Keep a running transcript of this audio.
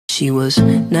She was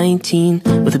 19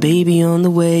 with a baby on the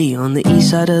way. On the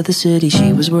east side of the city,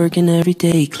 she was working every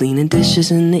day, cleaning dishes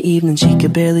in the evening, she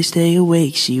could barely stay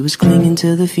awake. She was clinging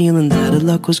to the feeling that her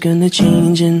luck was gonna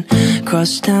change. And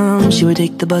across town, she would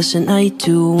take the bus at night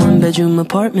to a one-bedroom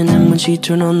apartment. And when she'd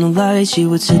turn on the lights, she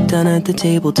would sit down at the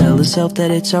table, tell herself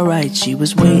that it's alright. She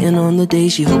was waiting on the day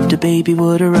she hoped a baby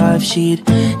would arrive. She'd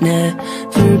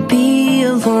never be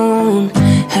alone,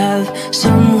 have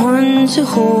someone to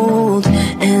hold.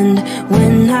 And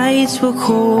when nights were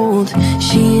cold,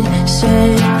 she'd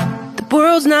say, the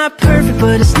world's not perfect,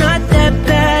 but it's not that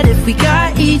bad if we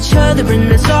got each other, and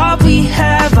that's all we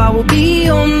have. I will be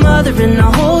your mother and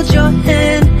I'll hold your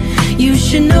hand. You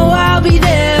should know I'll be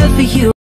there for you.